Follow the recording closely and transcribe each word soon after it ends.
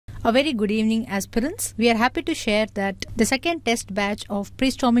A very good evening, aspirants. We are happy to share that the second test batch of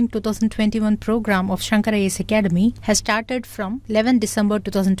Prestorming 2021 program of Shankar IAS Academy has started from 11 December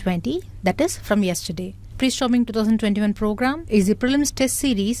 2020, that is from yesterday. Prestorming 2021 program is the prelims test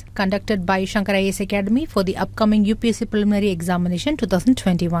series conducted by Shankar IAS Academy for the upcoming UPSC Preliminary Examination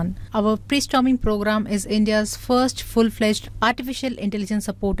 2021. Our Prestorming program is India's first full-fledged artificial intelligence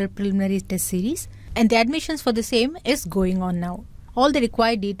supported preliminary test series, and the admissions for the same is going on now. All the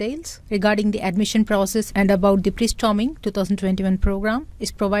required details regarding the admission process and about the Prestorming 2021 program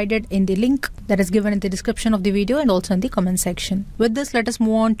is provided in the link that is given in the description of the video and also in the comment section. With this, let us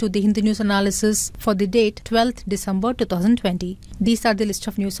move on to the Hindu news analysis for the date 12th December 2020. These are the list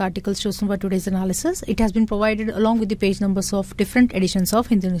of news articles chosen for today's analysis. It has been provided along with the page numbers of different editions of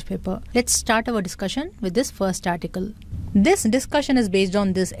Hindu newspaper. Let's start our discussion with this first article. This discussion is based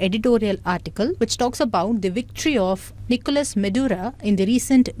on this editorial article which talks about the victory of Nicolas Maduro in the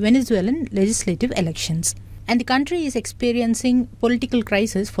recent Venezuelan legislative elections. And the country is experiencing political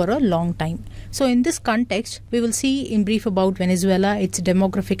crisis for a long time. So in this context, we will see in brief about Venezuela, its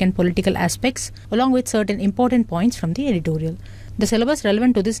demographic and political aspects, along with certain important points from the editorial. The syllabus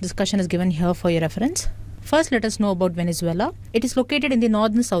relevant to this discussion is given here for your reference. First, let us know about Venezuela. It is located in the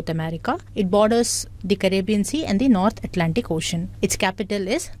northern South America. It borders the Caribbean Sea and the North Atlantic Ocean. Its capital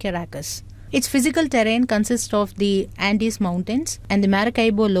is Caracas. Its physical terrain consists of the Andes Mountains and the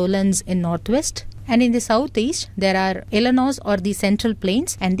Maracaibo lowlands in northwest. And in the southeast, there are Llanos or the Central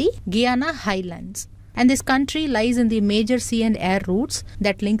Plains and the Guiana Highlands. And this country lies in the major sea and air routes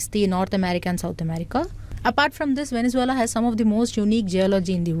that links the North America and South America. Apart from this, Venezuela has some of the most unique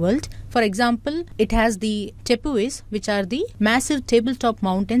geology in the world. For example, it has the tepuis, which are the massive tabletop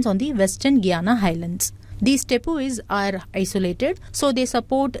mountains on the western Guiana Highlands. These tepuis are isolated, so they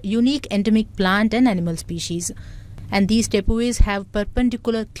support unique endemic plant and animal species. And these tepuis have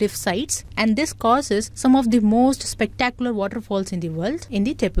perpendicular cliff sides, and this causes some of the most spectacular waterfalls in the world in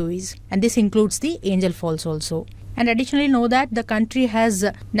the tepuis. And this includes the Angel Falls also. And additionally, know that the country has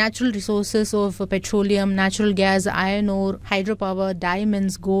natural resources of petroleum, natural gas, iron ore, hydropower,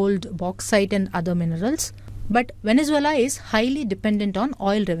 diamonds, gold, bauxite and other minerals. But Venezuela is highly dependent on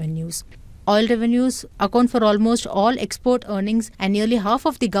oil revenues. Oil revenues account for almost all export earnings and nearly half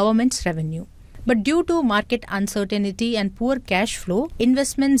of the government's revenue. But due to market uncertainty and poor cash flow,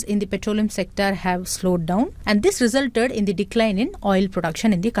 investments in the petroleum sector have slowed down, and this resulted in the decline in oil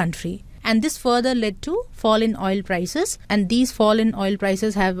production in the country. And this further led to fall in oil prices, and these fall in oil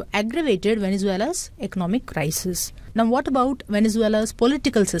prices have aggravated Venezuela's economic crisis. Now, what about Venezuela's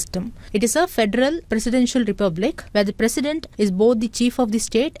political system? It is a federal presidential republic where the president is both the chief of the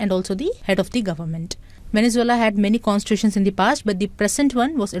state and also the head of the government. Venezuela had many constitutions in the past, but the present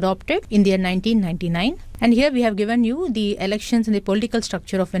one was adopted in the year 1999. And here we have given you the elections and the political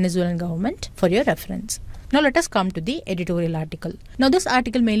structure of Venezuelan government for your reference. Now let us come to the editorial article. Now this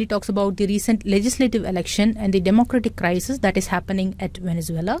article mainly talks about the recent legislative election and the democratic crisis that is happening at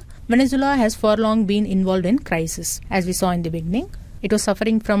Venezuela. Venezuela has for long been involved in crisis, as we saw in the beginning. It was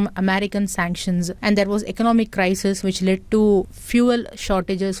suffering from American sanctions, and there was economic crisis which led to fuel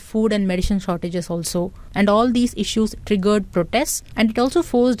shortages, food and medicine shortages also. And all these issues triggered protests, and it also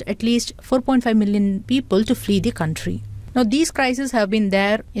forced at least 4.5 million people to flee the country. Now, these crises have been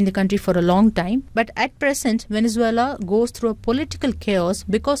there in the country for a long time, but at present, Venezuela goes through a political chaos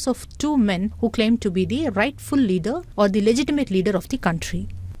because of two men who claim to be the rightful leader or the legitimate leader of the country.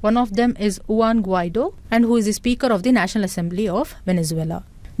 One of them is Juan Guaido, and who is the Speaker of the National Assembly of Venezuela.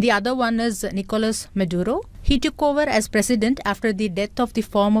 The other one is Nicolas Maduro. He took over as president after the death of the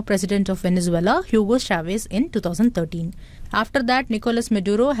former president of Venezuela, Hugo Chavez, in 2013. After that, Nicolas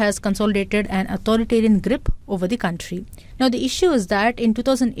Maduro has consolidated an authoritarian grip over the country. Now, the issue is that in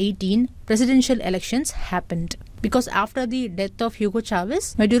 2018, presidential elections happened. Because after the death of Hugo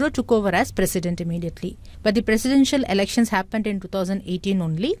Chavez, Maduro took over as president immediately. But the presidential elections happened in 2018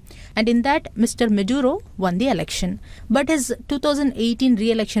 only, and in that Mr. Maduro won the election. But his 2018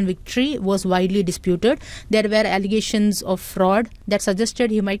 re-election victory was widely disputed. There were allegations of fraud that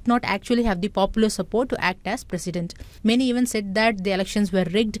suggested he might not actually have the popular support to act as president. Many even said that the elections were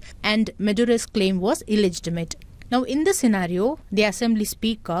rigged and Maduro's claim was illegitimate. Now, in this scenario, the Assembly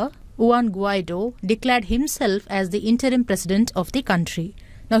Speaker, Juan Guaido, declared himself as the interim president of the country.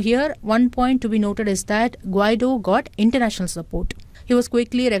 Now here, one point to be noted is that Guaido got international support. He was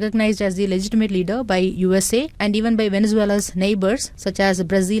quickly recognized as the legitimate leader by USA and even by Venezuela's neighbors such as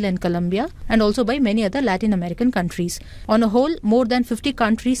Brazil and Colombia, and also by many other Latin American countries. On a whole, more than 50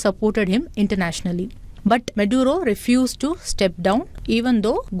 countries supported him internationally. But Maduro refused to step down even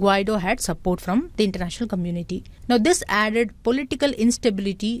though Guaido had support from the international community. Now this added political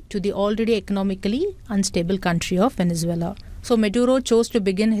instability to the already economically unstable country of Venezuela. So Maduro chose to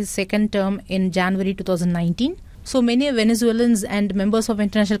begin his second term in January 2019. So many Venezuelans and members of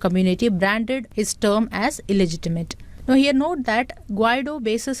international community branded his term as illegitimate. Now here note that Guaido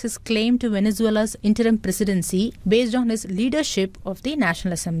bases his claim to Venezuela's interim presidency based on his leadership of the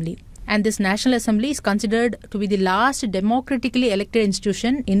National Assembly. And this National Assembly is considered to be the last democratically elected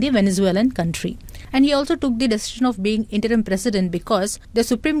institution in the Venezuelan country. And he also took the decision of being interim president because the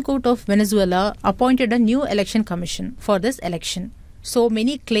Supreme Court of Venezuela appointed a new election commission for this election. So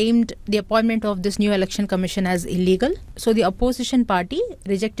many claimed the appointment of this new election commission as illegal. So the opposition party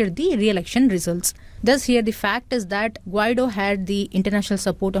rejected the re-election results. Thus here the fact is that Guaido had the international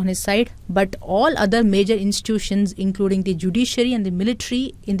support on his side, but all other major institutions including the judiciary and the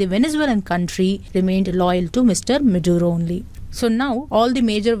military in the Venezuelan country remained loyal to Mr. Maduro only. So now all the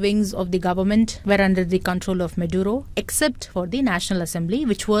major wings of the government were under the control of Maduro except for the National Assembly,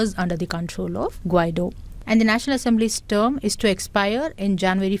 which was under the control of Guaido. And the National Assembly's term is to expire in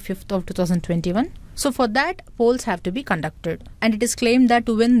January 5th of 2021. So for that, polls have to be conducted. And it is claimed that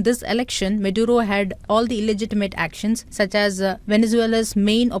to win this election, Maduro had all the illegitimate actions such as Venezuela's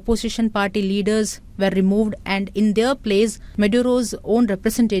main opposition party leaders were removed and in their place, Maduro's own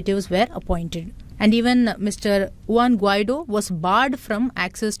representatives were appointed. And even Mr. Juan Guaido was barred from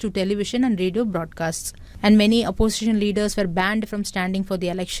access to television and radio broadcasts. And many opposition leaders were banned from standing for the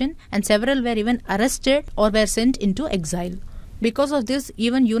election, and several were even arrested or were sent into exile. Because of this,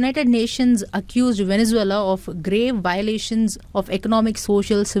 even United Nations accused Venezuela of grave violations of economic,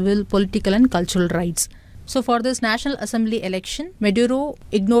 social, civil, political and cultural rights. So for this National Assembly election, Maduro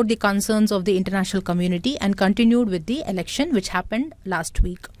ignored the concerns of the international community and continued with the election which happened last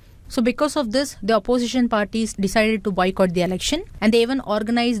week. So because of this, the opposition parties decided to boycott the election and they even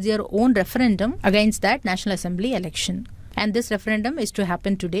organized their own referendum against that National Assembly election. And this referendum is to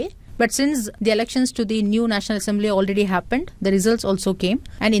happen today. But since the elections to the new National Assembly already happened, the results also came.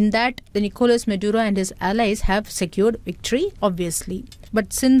 And in that, the Nicolas Maduro and his allies have secured victory, obviously.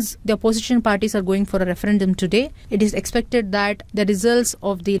 But since the opposition parties are going for a referendum today, it is expected that the results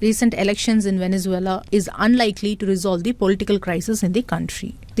of the recent elections in Venezuela is unlikely to resolve the political crisis in the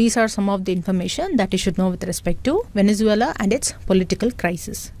country. These are some of the information that you should know with respect to Venezuela and its political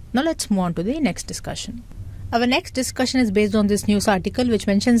crisis. Now let's move on to the next discussion. Our next discussion is based on this news article which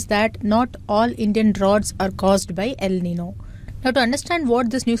mentions that not all Indian droughts are caused by El Nino. Now to understand what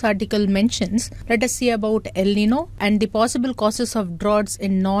this news article mentions, let us see about El Nino and the possible causes of droughts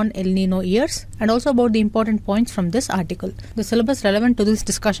in non-El Nino years and also about the important points from this article. The syllabus relevant to this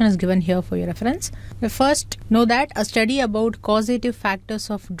discussion is given here for your reference. First, know that a study about causative factors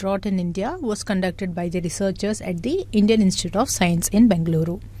of drought in India was conducted by the researchers at the Indian Institute of Science in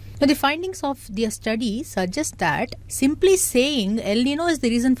Bengaluru. Now, the findings of their study suggest that simply saying El Nino is the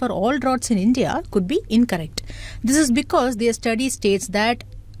reason for all droughts in India could be incorrect. This is because their study states that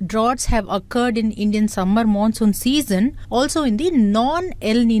droughts have occurred in Indian summer monsoon season also in the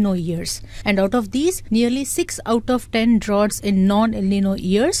non-El Nino years. And out of these, nearly 6 out of 10 droughts in non-El Nino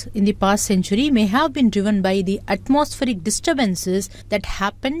years in the past century may have been driven by the atmospheric disturbances that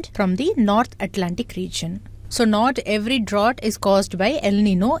happened from the North Atlantic region. So not every drought is caused by El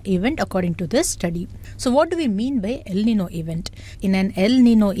Nino event according to this study. So what do we mean by El Nino event? In an El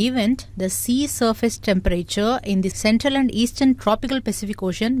Nino event, the sea surface temperature in the central and eastern tropical Pacific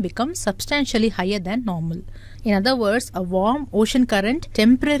Ocean becomes substantially higher than normal. In other words, a warm ocean current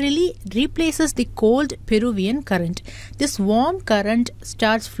temporarily replaces the cold Peruvian current. This warm current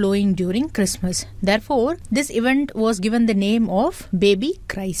starts flowing during Christmas. Therefore, this event was given the name of Baby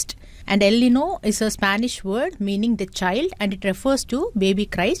Christ. And El Nino is a Spanish word meaning the child and it refers to baby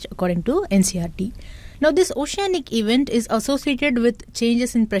Christ according to NCERT. Now this oceanic event is associated with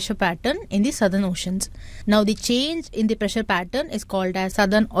changes in pressure pattern in the southern oceans. Now the change in the pressure pattern is called as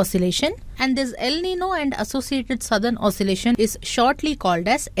southern oscillation and this El Nino and associated southern oscillation is shortly called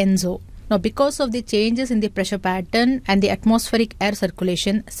as ENSO. Now, because of the changes in the pressure pattern and the atmospheric air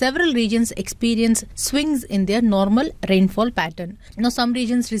circulation, several regions experience swings in their normal rainfall pattern. Now, some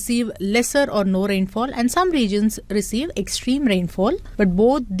regions receive lesser or no rainfall and some regions receive extreme rainfall. But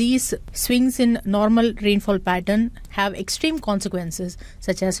both these swings in normal rainfall pattern have extreme consequences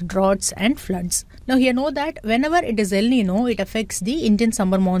such as droughts and floods. Now, here know that whenever it is El Nino, it affects the Indian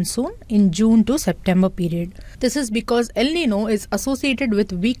summer monsoon in June to September period. This is because El Nino is associated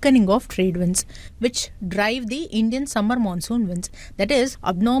with weakening of trade winds, which drive the Indian summer monsoon winds. That is,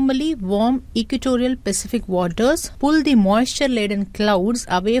 abnormally warm equatorial Pacific waters pull the moisture-laden clouds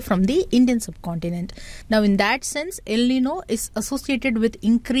away from the Indian subcontinent. Now, in that sense, El Nino is associated with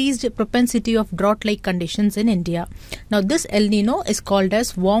increased propensity of drought-like conditions in India. Now, this El Nino is called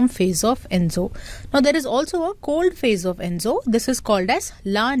as warm phase of Enso. Now, there is also a cold phase of Enso. This is called as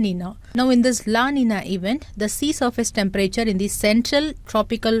La Nina. Now, in this La Nina event, the sea surface temperature in the central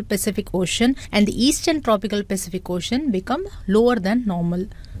tropical Pacific Ocean and the eastern tropical Pacific Ocean become lower than normal.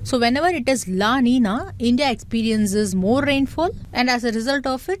 So whenever it is La Nina, India experiences more rainfall, and as a result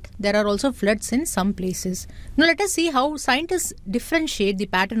of it, there are also floods in some places. Now let us see how scientists differentiate the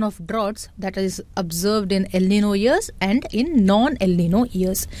pattern of droughts that is observed in El Nino years and in non-El Nino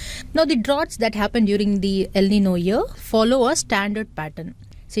years. Now the droughts that happen during the El Nino year follow a standard pattern.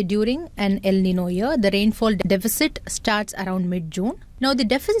 See, during an El Nino year, the rainfall deficit starts around mid-June. Now, the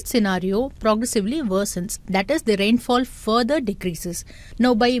deficit scenario progressively worsens. That is, the rainfall further decreases.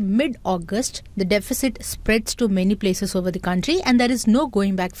 Now, by mid-August, the deficit spreads to many places over the country and there is no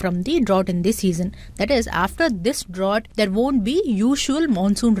going back from the drought in this season. That is, after this drought, there won't be usual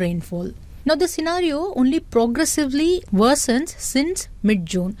monsoon rainfall. Now, the scenario only progressively worsens since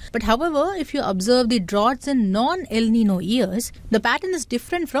mid-June. But however, if you observe the droughts in non-El Nino years, the pattern is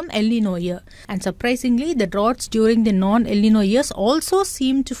different from El Nino year. And surprisingly, the droughts during the non-El Nino years also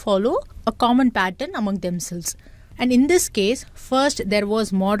seem to follow a common pattern among themselves. And in this case, first there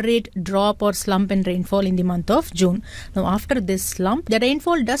was moderate drop or slump in rainfall in the month of June. Now after this slump, the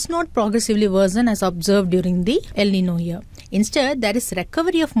rainfall does not progressively worsen as observed during the El Nino year. Instead, there is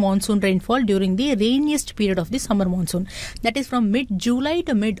recovery of monsoon rainfall during the rainiest period of the summer monsoon. That is, from mid-July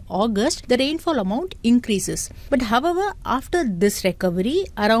to mid-August, the rainfall amount increases. But however, after this recovery,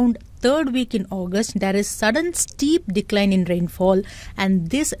 around third week in August, there is sudden steep decline in rainfall, and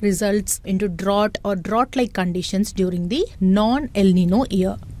this results into drought or drought-like conditions during the non-El Nino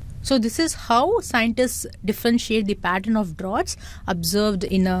year. So this is how scientists differentiate the pattern of droughts observed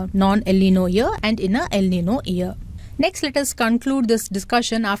in a non-El Nino year and in a El Nino year. Next, let us conclude this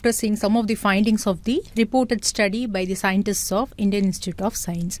discussion after seeing some of the findings of the reported study by the scientists of Indian Institute of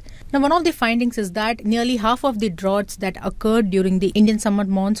Science. Now, one of the findings is that nearly half of the droughts that occurred during the Indian summer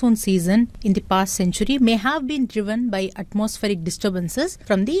monsoon season in the past century may have been driven by atmospheric disturbances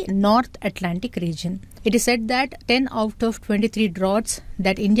from the North Atlantic region. It is said that 10 out of 23 droughts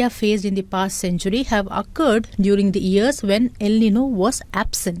that India faced in the past century have occurred during the years when El Nino was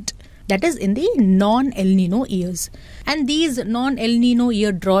absent. That is, in the non-El Nino years. And these non-El Nino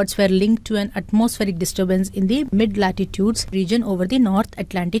year droughts were linked to an atmospheric disturbance in the mid-latitudes region over the North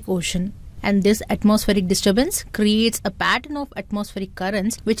Atlantic Ocean. And this atmospheric disturbance creates a pattern of atmospheric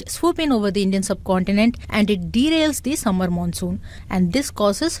currents which swoop in over the Indian subcontinent, and it derails the summer monsoon. And this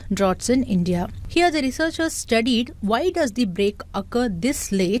causes droughts in India. Here the researchers studied why does the break occur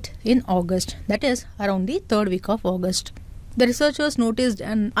this late in August, that is, around the third week of August. The researchers noticed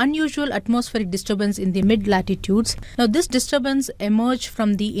an unusual atmospheric disturbance in the mid-latitudes. Now, this disturbance emerged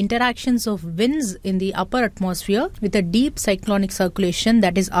from the interactions of winds in the upper atmosphere with a deep cyclonic circulation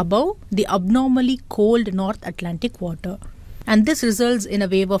that is above the abnormally cold North Atlantic water. And this results in a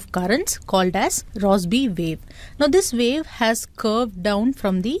wave of currents called as Rossby wave. Now, this wave has curved down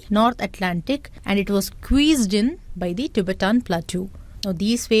from the North Atlantic and it was squeezed in by the Tibetan Plateau. Now,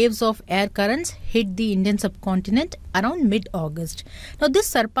 these waves of air currents hit the Indian subcontinent around mid-August. Now, this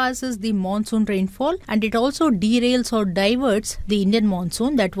surpasses the monsoon rainfall and it also derails or diverts the Indian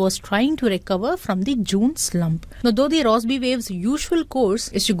monsoon that was trying to recover from the June slump. Now, though the Rossby wave's usual course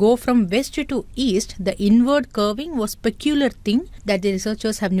is to go from west to east, the inward curving was a peculiar thing that the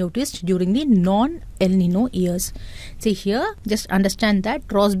researchers have noticed during the non-El Nino years. See here, just understand that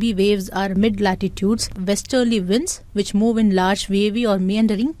Rossby waves are mid-latitudes westerly winds which move in large wavy or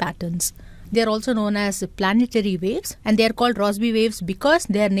meandering patterns. They are also known as planetary waves, and they are called Rossby waves because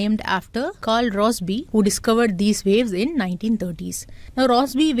they are named after Carl Rossby, who discovered these waves in 1930s. Now,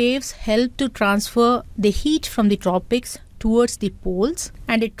 Rossby waves help to transfer the heat from the tropics towards the poles,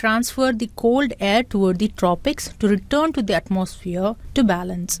 and it transferred the cold air toward the tropics to return to the atmosphere to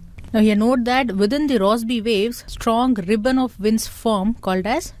balance. Now, here note that within the Rossby waves, strong ribbon of winds form called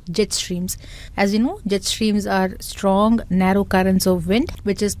as jet streams. As you know, jet streams are strong, narrow currents of wind,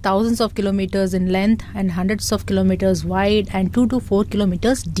 which is thousands of kilometers in length and hundreds of kilometers wide and 2 to 4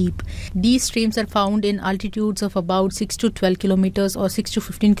 kilometers deep. These streams are found in altitudes of about 6 to 12 kilometers or 6 to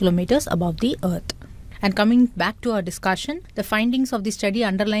 15 kilometers above the earth. And coming back to our discussion, the findings of the study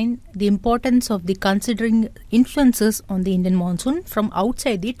underline the importance of the considering influences on the Indian monsoon from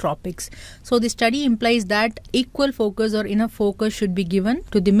outside the tropics. So the study implies that equal focus or enough focus should be given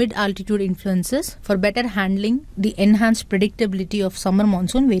to the mid-altitude influences for better handling the enhanced predictability of summer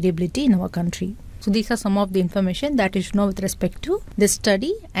monsoon variability in our country. So these are some of the information that you should know with respect to this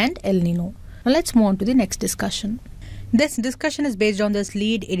study and El Nino. Now let's move on to the next discussion. This discussion is based on this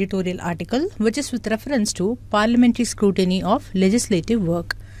lead editorial article, which is with reference to parliamentary scrutiny of legislative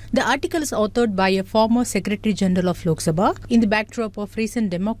work. The article is authored by a former Secretary General of Lok Sabha in the backdrop of recent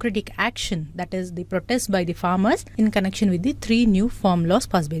democratic action, that is the protest by the farmers in connection with the 3 new farm laws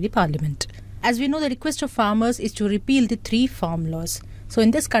passed by the Parliament. As we know, the request of farmers is to repeal the 3 farm laws. So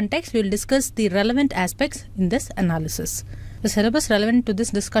in this context, we will discuss the relevant aspects in this analysis. The syllabus relevant to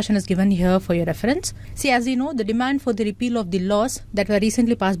this discussion is given here for your reference. See, as you know, the demand for the repeal of the laws that were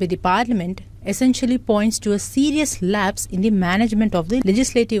recently passed by the Parliament essentially points to a serious lapse in the management of the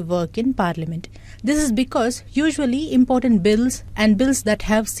legislative work in Parliament. This is because usually important bills and bills that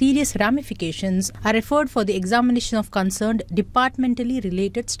have serious ramifications are referred for the examination of concerned departmentally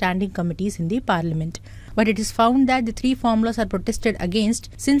related standing committees in the Parliament. But it is found that the 3 formulas are protested against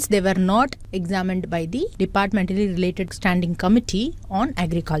since they were not examined by the departmentally related standing committee on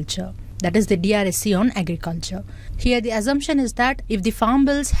agriculture. That is the DRSC on agriculture. Here the assumption is that if the farm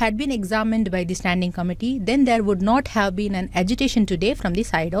bills had been examined by the standing committee, then there would not have been an agitation today from the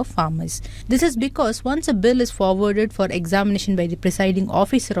side of farmers. This is because once a bill is forwarded for examination by the presiding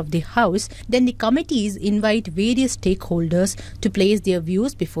officer of the House, then the committees invite various stakeholders to place their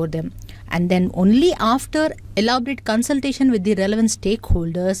views before them. And then only after elaborate consultation with the relevant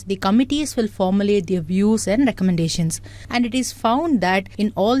stakeholders, the committees will formulate their views and recommendations. And it is found that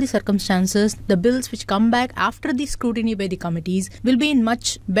in all the circumstances, the bills which come back after the scrutiny by the committees will be in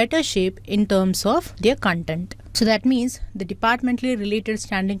much better shape in terms of their content. So that means the departmentally related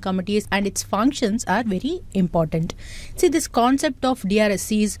standing committees and its functions are very important. See, this concept of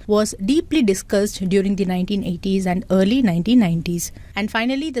DRSCs was deeply discussed during the 1980s and early 1990s. And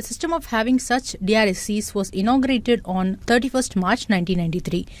finally, the system of having such DRSCs was inaugurated on 31st March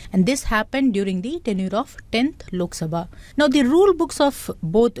 1993. And this happened during the tenure of 10th Lok Sabha. Now, the rule books of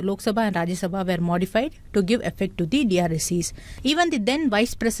both Lok Sabha and Rajya Sabha were modified to give effect to the DRSCs. Even the then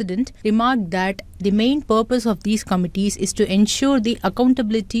Vice President remarked that the main purpose of these committees is to ensure the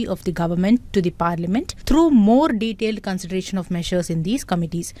accountability of the government to the Parliament through more detailed consideration of measures in these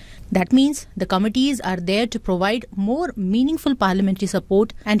committees. That means the committees are there to provide more meaningful parliamentary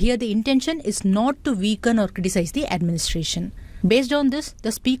support, and here the intention is not to weaken or criticize the administration. Based on this,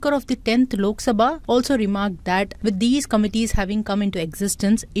 the Speaker of the 10th Lok Sabha also remarked that with these committees having come into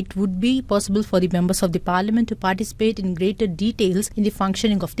existence, it would be possible for the members of the Parliament to participate in greater details in the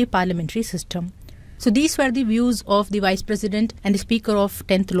functioning of the parliamentary system. So these were the views of the Vice President and the Speaker of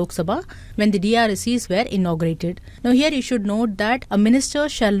 10th Lok Sabha when the DRSCs were inaugurated. Now here you should note that a minister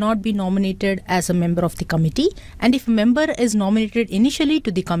shall not be nominated as a member of the committee, and if a member is nominated initially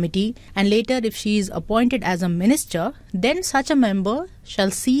to the committee and later if she is appointed as a minister, then such a member shall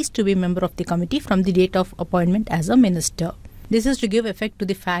cease to be a member of the committee from the date of appointment as a minister. This is to give effect to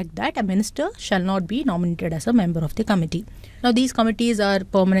the fact that a minister shall not be nominated as a member of the committee. Now, these committees are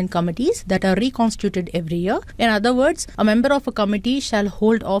permanent committees that are reconstituted every year. In other words, a member of a committee shall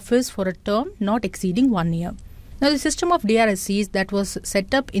hold office for a term not exceeding 1 year. Now, the system of DRSCs that was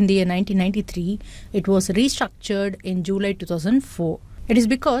set up in the year 1993, it was restructured in July 2004. It is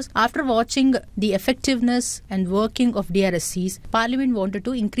because after watching the effectiveness and working of DRSCs, Parliament wanted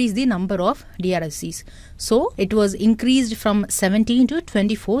to increase the number of DRSCs. So, it was increased from 17 to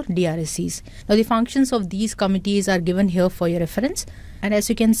 24 DRSCs. Now, the functions of these committees are given here for your reference. And as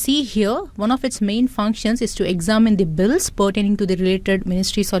you can see here, one of its main functions is to examine the bills pertaining to the related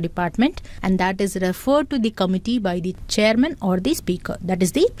ministries or department, and that is referred to the committee by the chairman or the speaker, that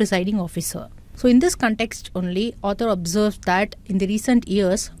is the presiding officer. So in this context only, author observes that in the recent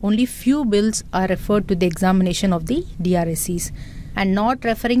years, only few bills are referred to the examination of the DRSCs, and not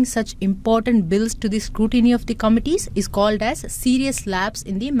referring such important bills to the scrutiny of the committees is called as serious lapse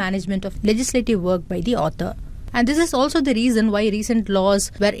in the management of legislative work by the author. And this is also the reason why recent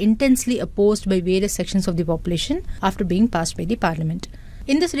laws were intensely opposed by various sections of the population after being passed by the Parliament.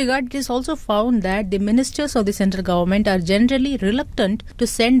 In this regard, it is also found that the ministers of the central government are generally reluctant to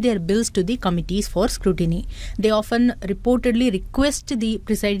send their bills to the committees for scrutiny. They often reportedly request the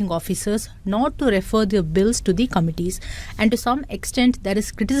presiding officers not to refer their bills to the committees. And to some extent, there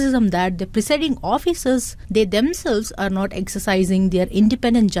is criticism that the presiding officers, they themselves are not exercising their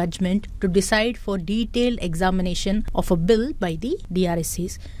independent judgment to decide for detailed examination of a bill by the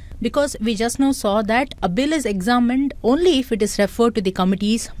DRSCs. Because we just now saw that a bill is examined only if it is referred to the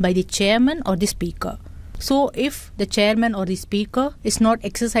committees by the chairman or the speaker. So if the chairman or the speaker is not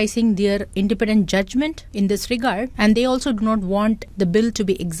exercising their independent judgment in this regard, and they also do not want the bill to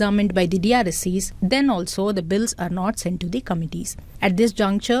be examined by the DRSCs, then also the bills are not sent to the committees. At this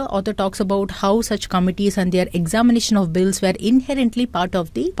juncture, author talks about how such committees and their examination of bills were inherently part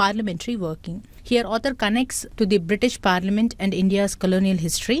of the parliamentary working. Here, author connects to the British Parliament and India's colonial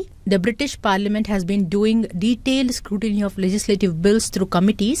history. The British Parliament has been doing detailed scrutiny of legislative bills through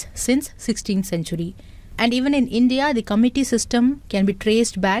committees since 16th century. And even in India, the committee system can be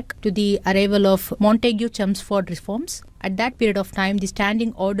traced back to the arrival of Montagu-Chelmsford reforms. At that period of time, the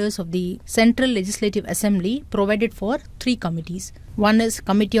standing orders of the Central Legislative Assembly provided for 3 committees. One is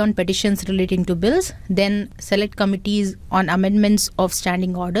Committee on Petitions relating to bills, then Select Committees on Amendments of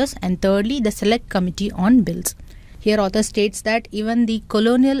Standing Orders, and thirdly, the Select Committee on Bills. Here, author states that even the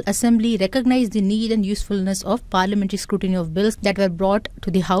Colonial Assembly recognized the need and usefulness of parliamentary scrutiny of bills that were brought to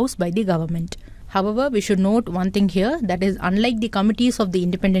the House by the government. However, we should note one thing here, that is, unlike the committees of the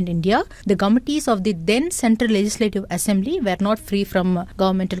independent India, the committees of the then Central Legislative Assembly were not free from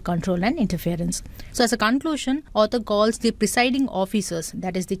governmental control and interference. So as a conclusion, author calls the presiding officers,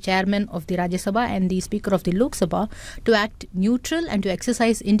 that is the chairman of the Rajya Sabha and the speaker of the Lok Sabha, to act neutral and to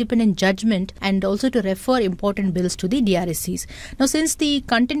exercise independent judgment and also to refer important bills to the DRSCs. Now, since the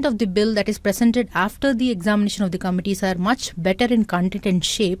content of the bill that is presented after the examination of the committees are much better in content and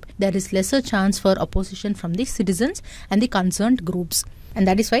shape, there is lesser chance for opposition from the citizens and the concerned groups. And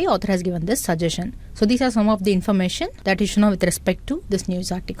that is why author has given this suggestion. So these are some of the information that you should know with respect to this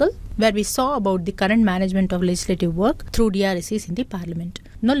news article, where we saw about the current management of legislative work through DRSCs in the Parliament.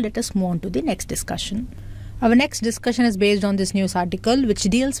 Now let us move on to the next discussion. Our next discussion is based on this news article, which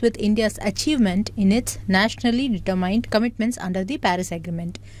deals with India's achievement in its nationally determined commitments under the Paris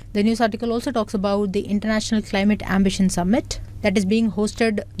Agreement. The news article also talks about the International Climate Ambition Summit that is being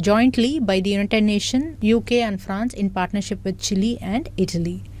hosted jointly by the United Nations, UK and France in partnership with Chile and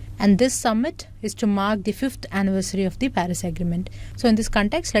Italy. And this summit is to mark the 5th anniversary of the Paris Agreement. So in this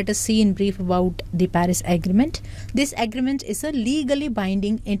context, let us see in brief about the Paris Agreement. This agreement is a legally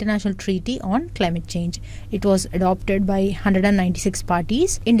binding international treaty on climate change. It was adopted by 196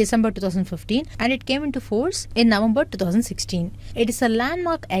 parties in December 2015 and it came into force in November 2016. It is a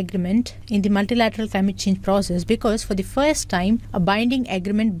landmark agreement in the multilateral climate change process because for the first time, a binding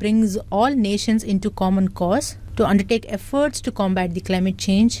agreement brings all nations into common cause to undertake efforts to combat the climate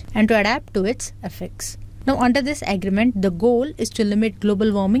change and to adapt to its effects. Now, under this agreement, the goal is to limit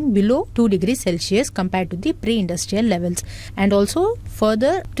global warming below 2 degrees Celsius compared to the pre-industrial levels, and also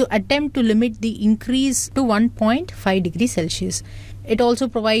further to attempt to limit the increase to 1.5 degrees Celsius. It also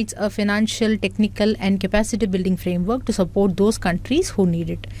provides a financial, technical and capacity building framework to support those countries who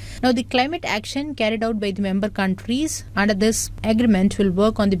need it. Now, the climate action carried out by the member countries under this agreement will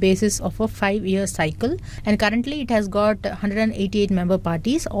work on the basis of a 5-year cycle, and currently it has got 188 member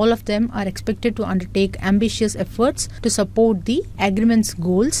parties. All of them are expected to undertake ambitious efforts to support the agreement's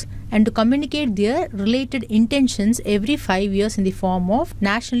goals and to communicate their related intentions every 5 years in the form of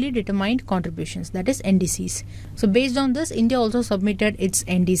nationally determined contributions, that is NDCs. So based on this, India also submitted its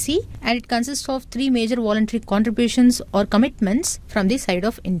NDC, and it consists of 3 major voluntary contributions or commitments from the side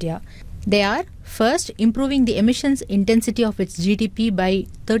of India. They are: first, improving the emissions intensity of its GDP by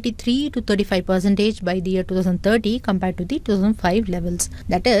 33 to 35% by the year 2030 compared to the 2005 levels.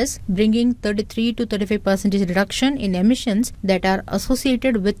 That is, bringing 33 to 35% reduction in emissions that are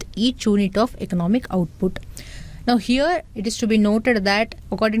associated with each unit of economic output. Now here it is to be noted that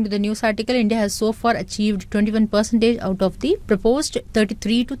according to the news article, India has so far achieved 21% out of the proposed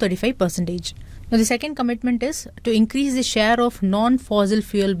 33 to 35%. Now, the second commitment is to increase the share of non-fossil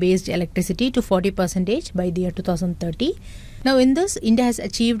fuel based electricity to 40% by the year 2030. Now, in this, India has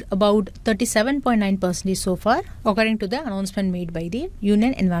achieved about 37.9% so far, according to the announcement made by the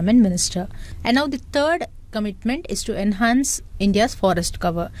Union Environment Minister. And now the third commitment is to enhance India's forest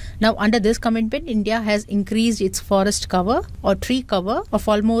cover. Now, under this commitment, India has increased its forest cover or tree cover of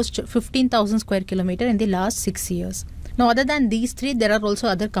almost 15,000 square kilometers in the last 6 years. Now, other than these 3, there are also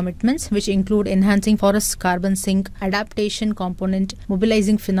other commitments which include enhancing forest carbon sink, adaptation component,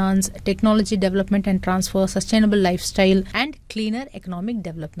 mobilizing finance, technology development and transfer, sustainable lifestyle and cleaner economic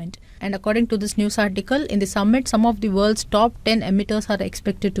development. And according to this news article, in the summit, some of the world's top 10 emitters are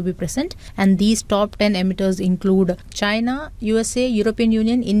expected to be present, and these top 10 emitters include China, USA, European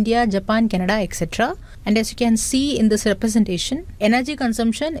Union, India, Japan, Canada, etc. And as you can see in this representation, energy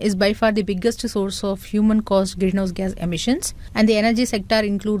consumption is by far the biggest source of human-caused greenhouse gas emissions. And the energy sector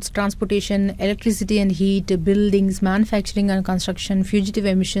includes transportation, electricity and heat, buildings, manufacturing and construction, fugitive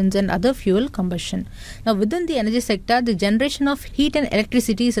emissions and other fuel combustion. Now within the energy sector, the generation of heat and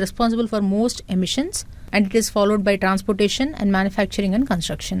electricity is responsible for most emissions, and it is followed by transportation and manufacturing and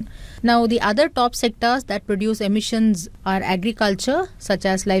construction. Now the other top sectors that produce emissions are agriculture, such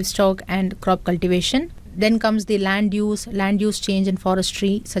as livestock and crop cultivation. Then comes the land use change and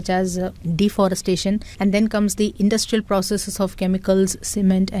forestry, such as deforestation. And then comes the industrial processes of chemicals,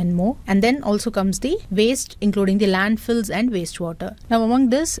 cement and more. And then also comes the waste, including the landfills and wastewater. Now among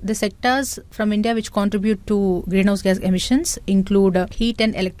this, the sectors from India which contribute to greenhouse gas emissions include heat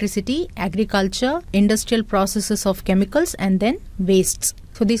and electricity, agriculture, industrial processes of chemicals and then wastes.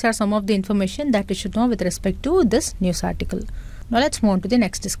 So these are some of the information that you should know with respect to this news article. Now let's move on to the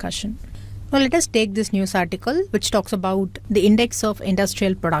next discussion. Now let us take this news article which talks about the index of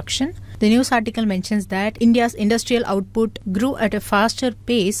industrial production. The news article mentions that India's industrial output grew at a faster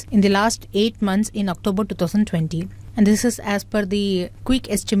pace in the last 8 months in October 2020. And this is as per the quick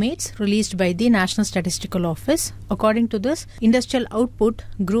estimates released by the National Statistical Office. According to this, industrial output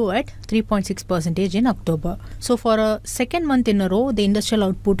grew at 3.6% in October. So for a second month in a row, the industrial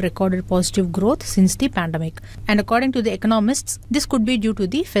output recorded positive growth since the pandemic. And according to the economists, this could be due to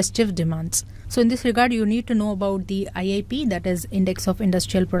the festive demands. So in this regard, you need to know about the IIP, that is Index of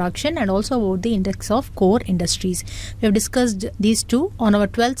Industrial Production, and also about the Index of Core Industries. We have discussed these two on our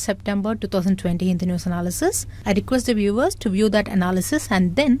 12th September 2020 in the news analysis. I request the viewers to view that analysis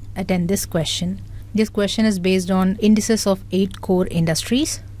and then attend this question. This question is based on indices of 8 core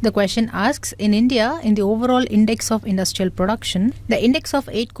industries. The question asks, in India, in the overall index of industrial production, the index of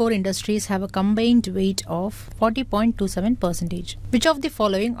 8 core industries have a combined weight of 40.27%. Which of the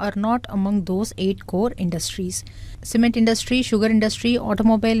following are not among those 8 core industries? Cement industry, sugar industry,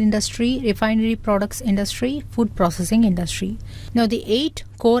 automobile industry, refinery products industry, food processing industry. Now the 8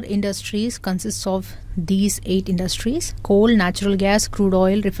 core industries consists of these 8 industries: coal, natural gas, crude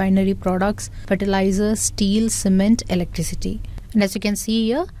oil, refinery products, fertilizers, steel, cement, electricity. And as you can see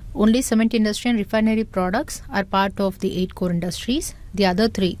here, only cement industry and refinery products are part of the 8 core industries. The other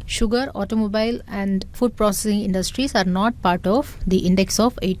 3, sugar, automobile and food processing industries, are not part of the index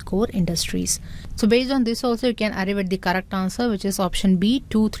of 8 core industries. So based on this also you can arrive at the correct answer, which is option B,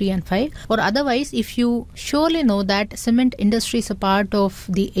 2, 3 and 5. Or otherwise, if you surely know that cement industry is a part of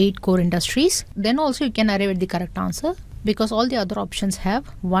the 8 core industries, then also you can arrive at the correct answer, because all the other options have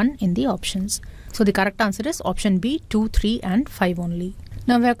 1 in the options. So the correct answer is option B, 2, 3 and 5 only.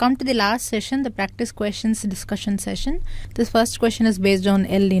 Now we have come to the last session, the practice questions discussion session. This first question is based on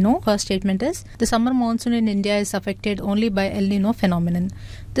El Nino. First statement is, the summer monsoon in India is affected only by El Nino phenomenon.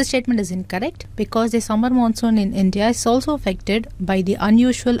 This statement is incorrect, because the summer monsoon in India is also affected by the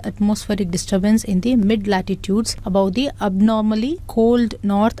unusual atmospheric disturbance in the mid-latitudes above the abnormally cold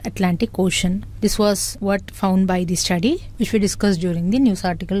North Atlantic Ocean. This was what found by the study, which we discussed during the news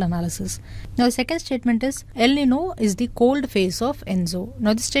article analysis. Now the second statement is, El Nino is the cold phase of Enzo.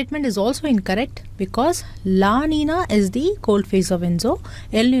 Now this statement is also incorrect, because La Nina is the cold phase of Enzo,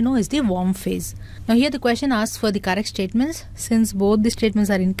 El Nino is the warm phase. Now here the question asks for the correct statements. Since both the statements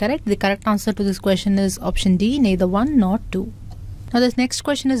are incorrect, the correct answer to this question is option D, neither 1 nor 2. Now this next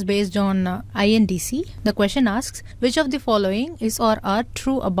question is based on INDC. The question asks, which of the following is or are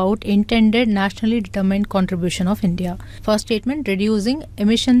true about intended nationally determined contribution of India? First statement, reducing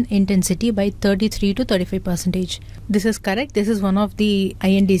emission intensity by 33 to 35%. This is correct. This is one of the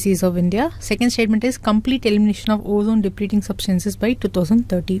INDCs of India. Second statement is complete elimination of ozone depleting substances by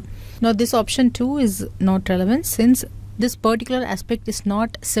 2030. Now this option 2 is not relevant, since this particular aspect is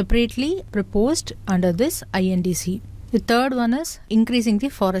not separately proposed under this INDC. The third one is increasing the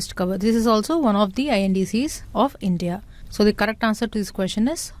forest cover. This is also one of the INDCs of India. So the correct answer to this question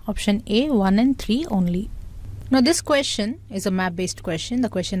is option A, 1 and 3 only. Now this question is a map-based question. The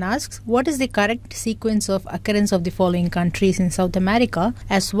question asks, what is the correct sequence of occurrence of the following countries in South America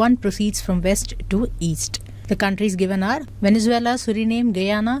as one proceeds from west to east? The countries given are Venezuela, Suriname,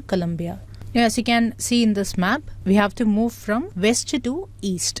 Guyana, Colombia. Now as you can see in this map, we have to move from west to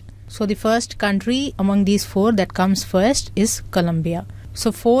east. So the first country among these 4 that comes first is Colombia.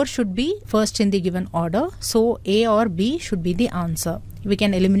 So 4 should be first in the given order. So A or B should be the answer. We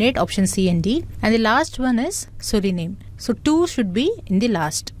can eliminate option C and D. And the last one is Suriname. So 2 should be in the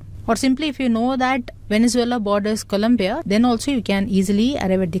last. Or simply, if you know that Venezuela borders Colombia, then also you can easily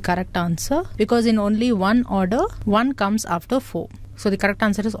arrive at the correct answer, because in only one order, 1 comes after 4. So the correct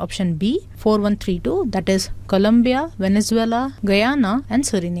answer is option B, 4132, that is Colombia, Venezuela, Guyana and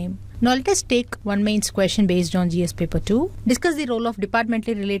Suriname. Now let us take one mains question based on GS paper 2. Discuss the role of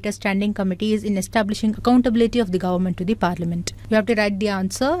departmentally related standing committees in establishing accountability of the government to the parliament. You have to write the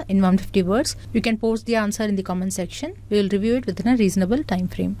answer in 150 words. You can post the answer in the comment section. We will review it within a reasonable time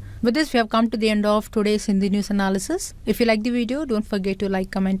frame. With this, we have come to the end of today's Hindi news analysis. If you like the video, don't forget to like,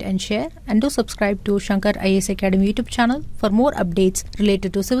 comment and share, and do subscribe to Shankar IAS Academy YouTube channel for more updates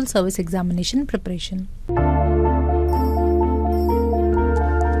related to civil service examination preparation.